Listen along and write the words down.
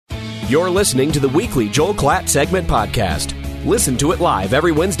You're listening to the weekly Joel Klatt segment podcast. Listen to it live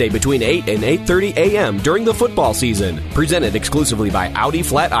every Wednesday between 8 and 8:30 a.m. during the football season. Presented exclusively by Audi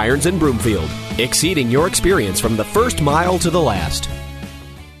Flat Irons in Broomfield. Exceeding your experience from the first mile to the last.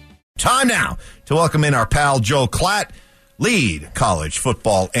 Time now to welcome in our pal Joel Klatt, lead college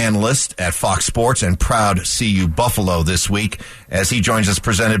football analyst at Fox Sports and proud CU Buffalo this week as he joins us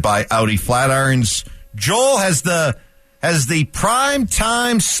presented by Audi Flat Irons. Joel, has the prime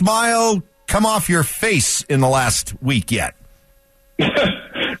time smile come off your face in the last week yet?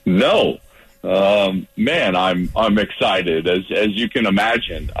 No. Man, I'm excited as you can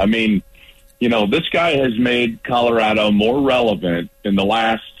imagine. I mean, this guy has made Colorado more relevant in the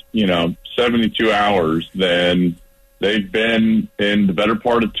last, 72 hours than they've been in the better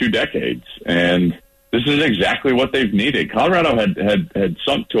part of 2 decades. And this is exactly what they've needed. Colorado had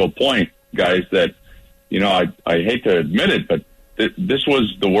sunk to a point, guys, that, I hate to admit it, but this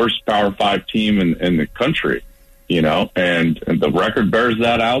was the worst Power 5 team in the country, and the record bears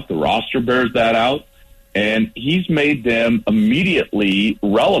that out. The roster bears that out. And he's made them immediately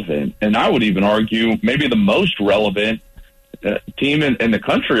relevant. And I would even argue maybe the most relevant team in the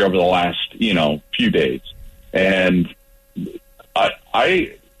country over the last, few days. And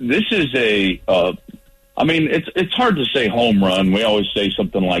this is it's hard to say home run. We always say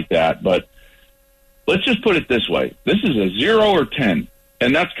something like that, but let's just put it this way. This is a 0 or 10.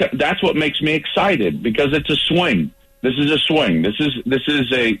 And that's what makes me excited, because it's a swing. This is a swing. This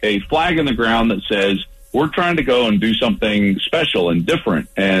is a flag in the ground that says we're trying to go and do something special and different.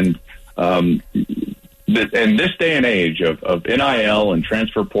 And in this day and age of NIL and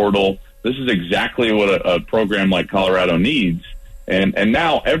transfer portal, this is exactly what a program like Colorado needs. And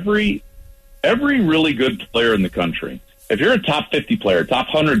now every really good player in the country, if you're a top 50 player,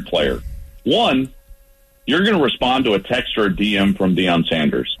 top 100 player, one, you're going to respond to a text or a DM from Deion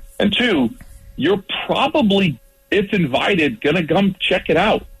Sanders. And two, you're probably, if invited, going to come check it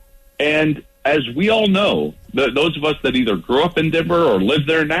out. And as we all know, those of us that either grew up in Denver or live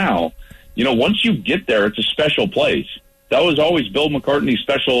there now, once you get there, it's a special place. That was always Bill McCartney's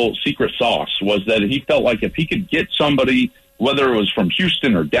special secret sauce, was that he felt like if he could get somebody, whether it was from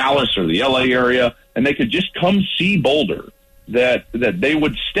Houston or Dallas or the LA area, and they could just come see Boulder, that they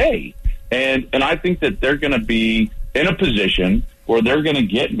would stay. And I think that they're going to be in a position where they're going to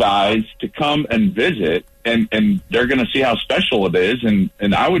get guys to come and visit, and they're going to see how special it is.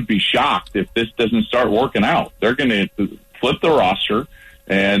 And I would be shocked if this doesn't start working out. They're going to flip the roster,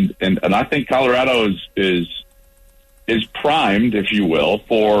 and I think Colorado is primed, if you will,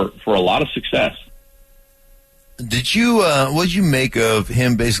 for a lot of success. Did you what did you make of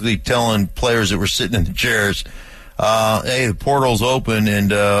him basically telling players that were sitting in the chairs, hey, the portal's open and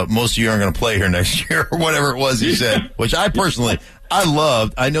most of you aren't going to play here next year, or whatever it was he said, which I personally, I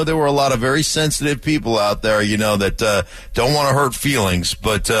loved. I know there were a lot of very sensitive people out there, that don't want to hurt feelings,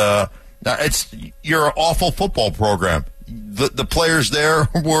 but you're an awful football program. The players there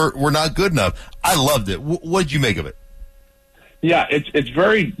were not good enough. I loved it. What did you make of it? Yeah, it's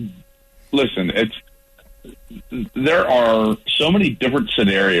very, listen, there are so many different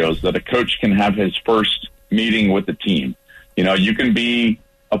scenarios that a coach can have his first meeting with the team. You can be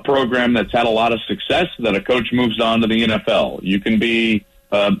a program that's had a lot of success that a coach moves on to the NFL. You can be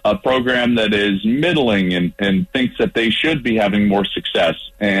a program that is middling and thinks that they should be having more success,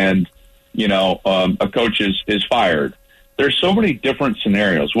 and a coach is fired. There's so many different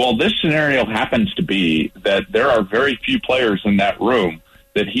scenarios. Well, this scenario happens to be that there are very few players in that room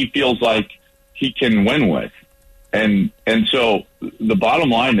that he feels like he can win with. And so the bottom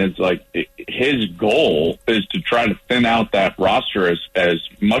line is, like, his goal is to try to thin out that roster as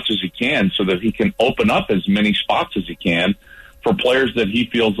much as he can, so that he can open up as many spots as he can for players that he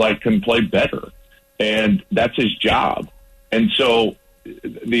feels like can play better. And that's his job. And so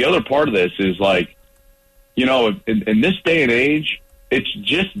the other part of this is, like, in this day and age, it's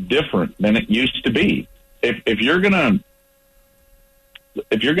just different than it used to be. If you're gonna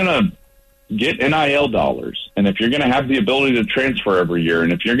get NIL dollars, and if you're going to have the ability to transfer every year,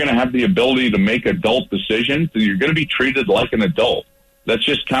 and if you're going to have the ability to make adult decisions, then you're going to be treated like an adult. That's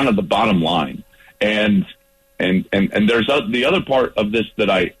just kind of the bottom line. And there's the other part of this that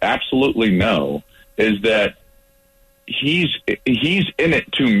I absolutely know is that he's in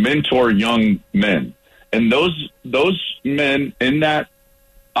it to mentor young men. And those men in that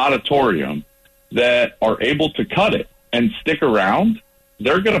auditorium that are able to cut it and stick around,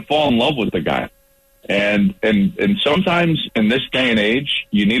 they're going to fall in love with the guy. And sometimes in this day and age,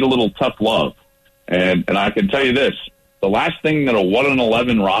 you need a little tough love. And I can tell you this, the last thing that a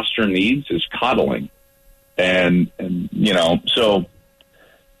 1-11 roster needs is coddling. And so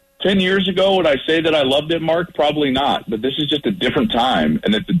 10 years ago, would I say that I loved it, Mark? Probably not. But this is just a different time,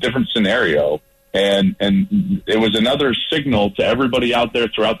 and it's a different scenario. And it was another signal to everybody out there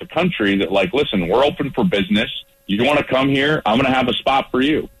throughout the country that, like, listen, we're open for business. You want to come here? I'm going to have a spot for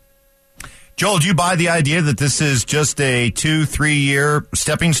you. Joel, do you buy the idea that this is just a 2-3 year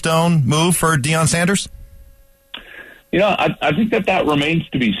stepping stone move for Deion Sanders? You know, I think that remains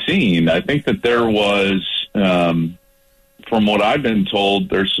to be seen. I think that there was, from what I've been told,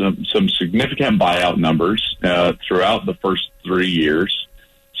 there's some significant buyout numbers throughout the first 3 years.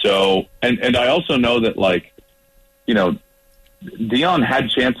 So, and I also know that, like, you know, Deion had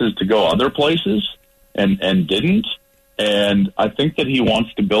chances to go other places and didn't. And I think that he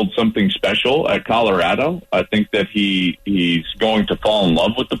wants to build something special at Colorado. I think that he's going to fall in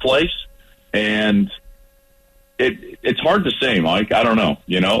love with the place. And it's hard to say, Mike. I don't know.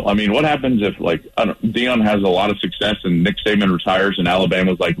 You know, I mean, what happens if, like, Deion has a lot of success and Nick Saban retires and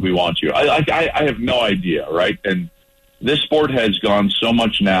Alabama's like, we want you? I have no idea, right? And this sport has gone so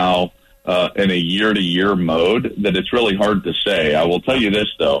much now in a year-to-year mode that it's really hard to say. I will tell you this,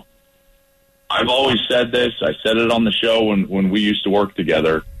 though. I've always said this. I said it on the show when we used to work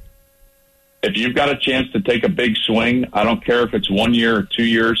together. If you've got a chance to take a big swing, I don't care if it's 1 year or 2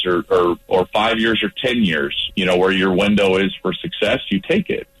 years or 5 years or 10 years, you know, where your window is for success, you take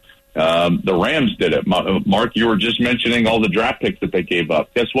it. The Rams did it. Mark, you were just mentioning all the draft picks that they gave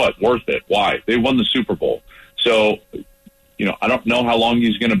up. Guess what? Worth it. Why? They won the Super Bowl. So, you know, I don't know how long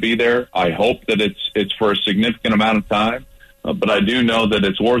he's going to be there. I hope that it's for a significant amount of time. But I do know that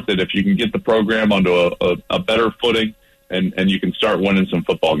it's worth it if you can get the program onto a better footing and you can start winning some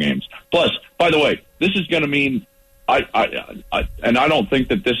football games. Plus, by the way, this is going to mean, and I don't think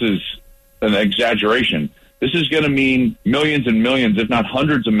that this is an exaggeration, this is going to mean millions and millions, if not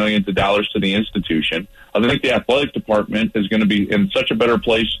hundreds of millions of dollars to the institution. I think the athletic department is going to be in such a better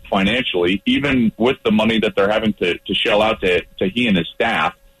place financially, even with the money that they're having to shell out to he and his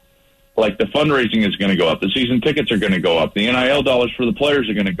staff. Like, the fundraising is going to go up. The season tickets are going to go up. The NIL dollars for the players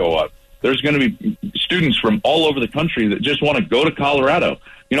are going to go up. There's going to be students from all over the country that just want to go to Colorado.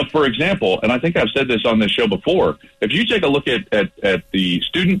 You know, for example, and I think I've said this on this show before, if you take a look at the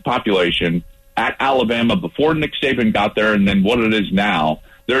student population at Alabama before Nick Saban got there and then what it is now,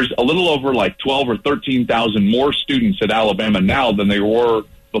 there's a little over like 12 or 13,000 more students at Alabama now than there were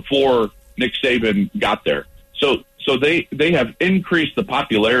before Nick Saban got there. So they have increased the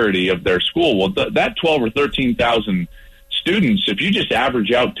popularity of their school. Well, that 12 or 13,000 students, if you just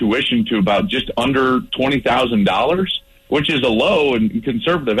average out tuition to about just under $20,000, which is a low and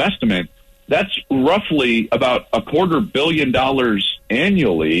conservative estimate, that's roughly about $250 million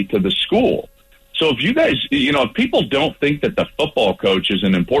annually to the school. So if you guys, you know, if people don't think that the football coach is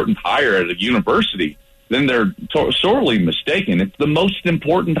an important hire at a university, then they're sorely mistaken. It's the most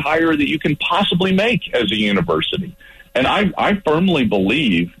important hire that you can possibly make as a university. And I firmly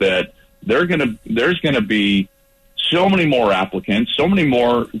believe that there's going to be so many more applicants, so many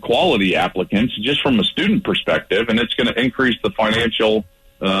more quality applicants just from a student perspective, and it's going to increase the financial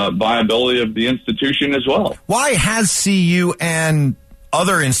viability of the institution as well. Why has CU and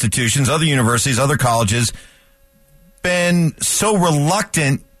other institutions, other universities, other colleges been so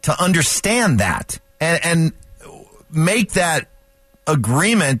reluctant to understand that? And make that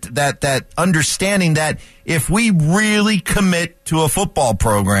agreement, that understanding that if we really commit to a football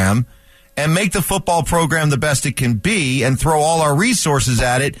program and make the football program the best it can be and throw all our resources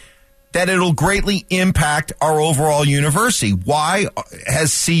at it, that it'll greatly impact our overall university. Why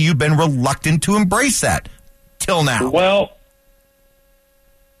has CU been reluctant to embrace that till now? Well,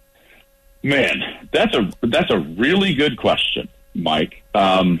 man, that's a really good question, Mike.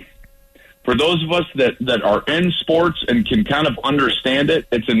 For those of us that are in sports and can kind of understand it,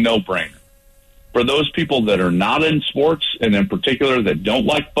 it's a no-brainer. For those people that are not in sports, and in particular that don't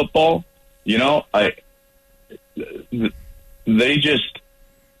like football, you know, they just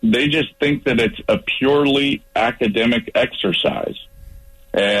think that it's a purely academic exercise,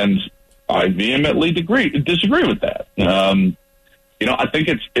 and I vehemently disagree with that. You know, I think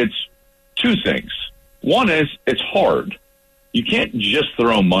it's two things. One is it's hard. You can't just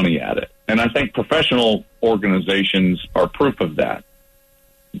throw money at it. And I think professional organizations are proof of that.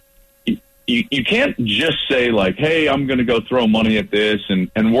 You can't just say, like, hey, I'm going to go throw money at this and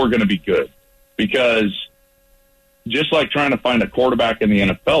we're going to be good. Because just like trying to find a quarterback in the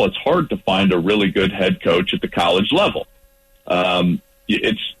NFL, it's hard to find a really good head coach at the college level.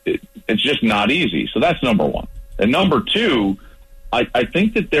 It's just not easy. So that's number one. And number two, I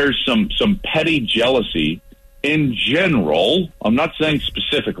think that there's some petty jealousy in general. I'm not saying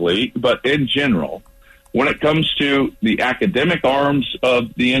specifically, but in general, when it comes to the academic arms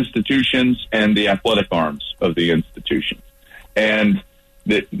of the institutions and the athletic arms of the institutions. And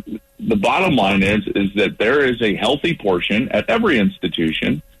the bottom line is that there is a healthy portion at every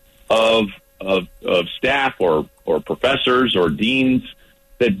institution of staff or professors or deans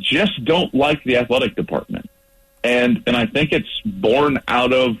that just don't like the athletic department. And I think it's born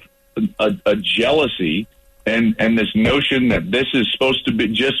out of a jealousy and this notion that this is supposed to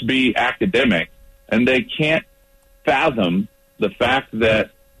just be academic, and they can't fathom the fact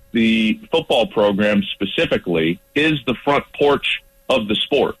that the football program specifically is the front porch of the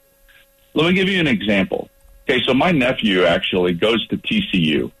sport. Let me give you an example. Okay, so my nephew actually goes to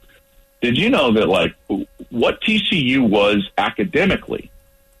TCU. Did you know that, like, what TCU was academically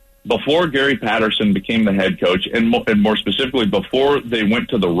before Gary Patterson became the head coach, and more specifically before they went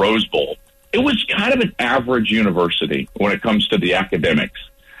to the Rose Bowl? It was kind of an average university when it comes to the academics.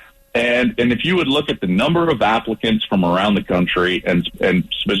 And if you would look at the number of applicants from around the country and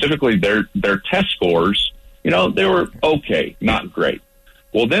specifically their test scores, you know, they were okay, not great.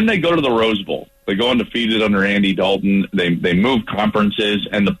 Well, then they go to the Rose Bowl. They go undefeated under Andy Dalton. They move conferences,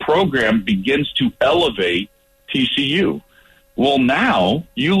 and the program begins to elevate TCU. Well, now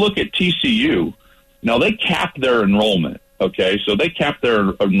you look at TCU. Now they capped their enrollment. Okay, so they capped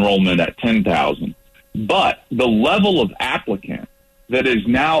their enrollment at 10,000. But the level of applicant that is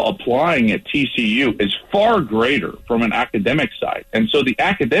now applying at TCU is far greater from an academic side. And so the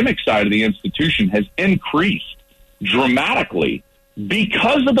academic side of the institution has increased dramatically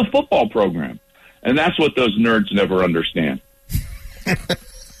because of the football program. And that's what those nerds never understand.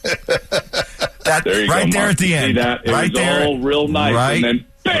 That there you right go, there Mark. at the end. That? It right was there. all real nice. Right, and then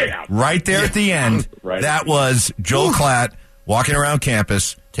bam! Right there at the end. Right. That was Joel Klatt walking around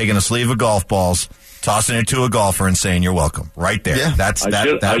campus, taking a sleeve of golf balls, tossing it to a golfer, and saying, "You're welcome." Right there. Yeah. I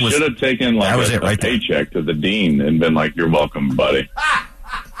should have taken a paycheck to the dean and been like, "You're welcome, buddy."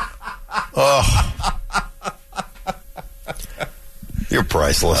 Oh. You're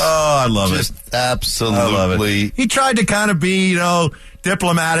priceless. Oh, I love Just it. absolutely. I love it. He tried to kind of be,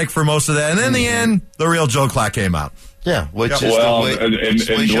 diplomatic for most of that, and in the end, the real Joe Klatt came out. Yeah, which is well, the way. and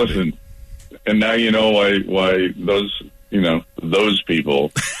listen, and now you know why those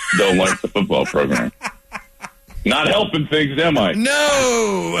people don't like the football program. Not helping things, am I?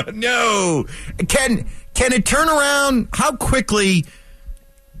 No. Can it turn around? How quickly?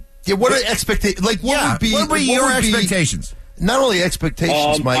 Yeah, what are expectations? Like, what what would be your expectations? Not only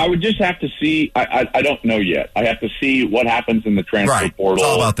expectations, Mike. I would just have to see. I don't know yet. I have to see what happens in the transfer portal. It's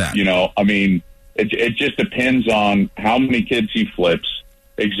all about that. It just depends on how many kids he flips,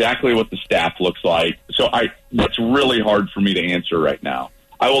 exactly what the staff looks like. So that's really hard for me to answer right now.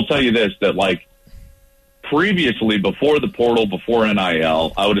 I will tell you this, that like previously, before the portal, before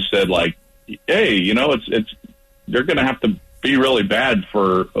NIL, I would have said like, hey, it's they're going to have to be really bad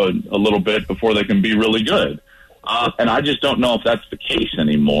for a little bit before they can be really good. And I just don't know if that's the case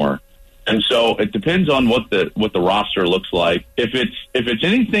anymore. And so it depends on what the roster looks like. If it's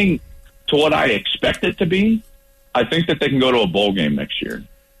anything to what I expect it to be, I think that they can go to a bowl game next year.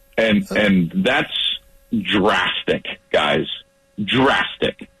 And that's drastic, guys.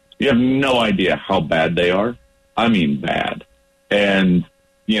 Drastic. You have no idea how bad they are. I mean bad. And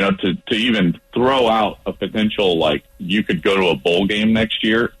to even throw out a potential, like, you could go to a bowl game next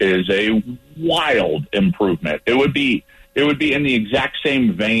year is a wild improvement. It would be in the exact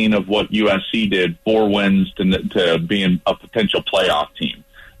same vein of what USC did, 4 wins to being a potential playoff team.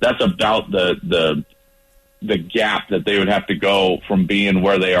 That's about the gap that they would have to go from being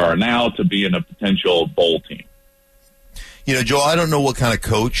where they are now to being a potential bowl team. Joel, I don't know what kind of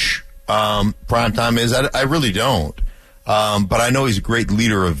coach Primetime is. I really don't. But I know he's a great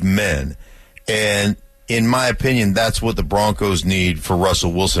leader of men. And in my opinion, that's what the Broncos need for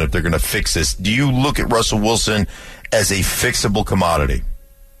Russell Wilson if they're going to fix this. Do you look at Russell Wilson as a fixable commodity?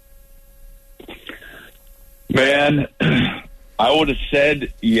 Man, I would have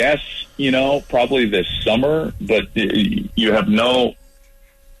said yes, probably this summer, but you have no.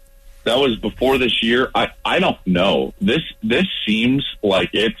 That was before this year. I don't know. This seems like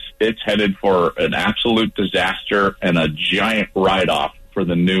it's headed for an absolute disaster and a giant write-off for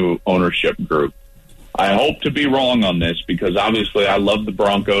the new ownership group. I hope to be wrong on this because obviously I love the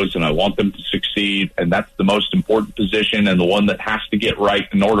Broncos and I want them to succeed, and that's the most important position and the one that has to get right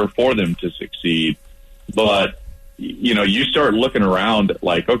in order for them to succeed. But, you start looking around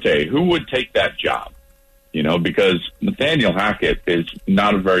like, okay, who would take that job? Because Nathaniel Hackett is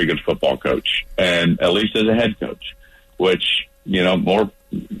not a very good football coach, and at least as a head coach, which,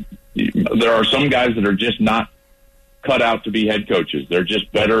 there are some guys that are just not cut out to be head coaches. They're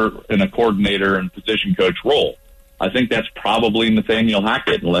just better in a coordinator and position coach role. I think that's probably Nathaniel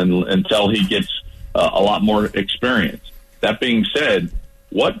Hackett until he gets a lot more experience. That being said,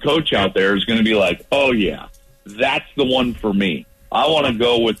 what coach out there is going to be like, oh, yeah, that's the one for me? I want to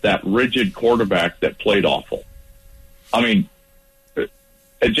go with that rigid quarterback that played awful. I mean,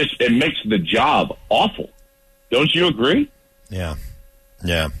 it makes the job awful. Don't you agree? Yeah.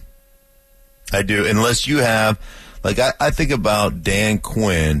 I do. Unless you have, like, I think about Dan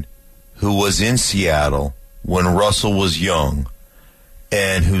Quinn, who was in Seattle when Russell was young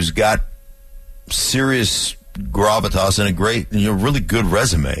and who's got serious gravitas and a great, really good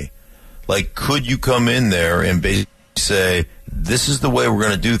resume. Like, could you come in there and basically say, this is the way we're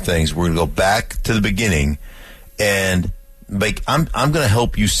going to do things. We're going to go back to the beginning, and I'm going to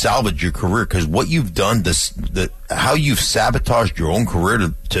help you salvage your career, because what you've done, how you've sabotaged your own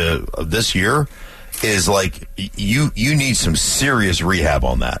career to this year is like you need some serious rehab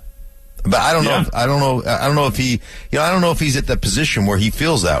on that. But I don't know. I don't know if he. I don't know if he's at that position where he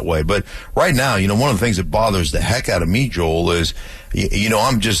feels that way. But right now, one of the things that bothers the heck out of me, Joel, is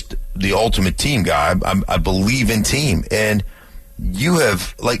I'm just the ultimate team guy. I believe in team, and you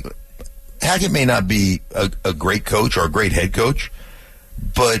have, like, Hackett may not be a great coach or a great head coach,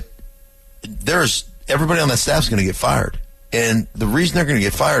 but everybody on that staff is going to get fired, and the reason they're going to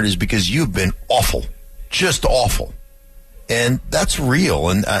get fired is because you've been awful, just awful. And that's real,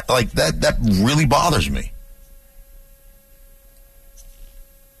 and that really bothers me.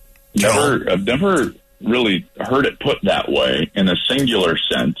 I've never really heard it put that way in a singular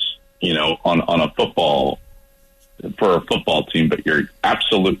sense, on a football, for a football team, but you're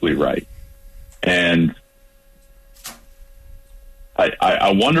absolutely right. And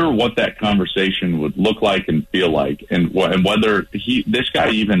I wonder what that conversation would look like and feel like, and whether this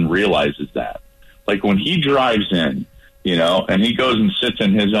guy even realizes that. Like, when he drives in, and he goes and sits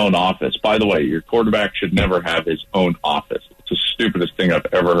in his own office. By the way, your quarterback should never have his own office. It's the stupidest thing I've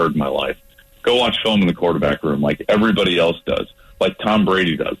ever heard in my life. Go watch film in the quarterback room like everybody else does, like Tom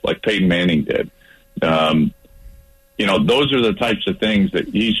Brady does, like Peyton Manning did. Those are the types of things that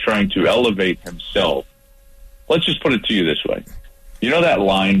he's trying to elevate himself. Let's just put it to you this way. You know that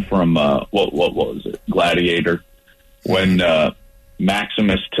line from, what was it, Gladiator? When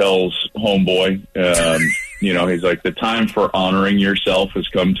Maximus tells Homeboy, he's like, the time for honoring yourself has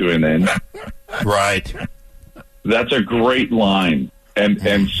come to an end. Right. That's a great line,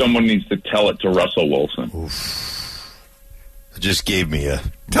 and someone needs to tell it to Russell Wilson. Oof. It just gave me a...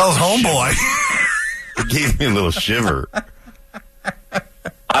 Tells Homeboy. It gave me a little shiver.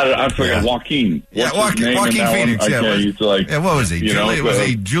 I forget, Joaquin. Joaquin Phoenix. What was he? Was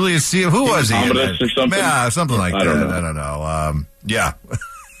he Julius Caesar? Who was he? Or something? Yeah, something like that. I don't know. Yeah.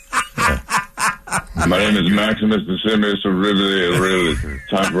 My name is Maximus Decimus of Really.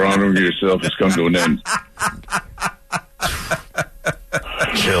 Time for honoring yourself has come to an end.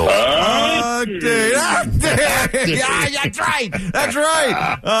 Chill. Yeah, that's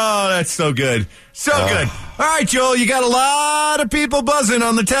right. Oh, that's so good. So good. All right, Joel, you got a lot of people buzzing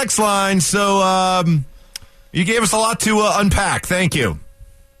on the text line, so you gave us a lot to unpack. Thank you.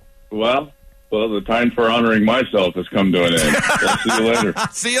 Well, the time for honoring myself has come to an end. I'll see you later.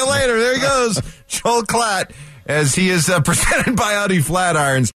 See you later. There he goes, Joel Klatt, as he is presented by Audi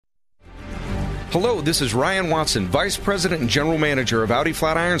Flatirons. Hello, this is Ryan Watson, Vice President and General Manager of Audi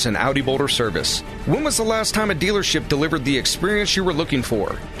Flatirons and Audi Boulder Service. When was the last time a dealership delivered the experience you were looking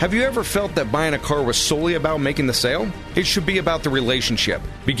for? Have you ever felt that buying a car was solely about making the sale? It should be about the relationship,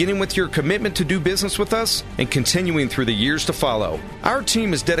 beginning with your commitment to do business with us and continuing through the years to follow. Our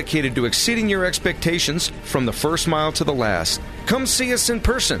team is dedicated to exceeding your expectations from the first mile to the last. Come see us in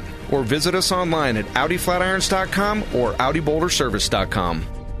person or visit us online at AudiFlatirons.com or AudiBoulderService.com.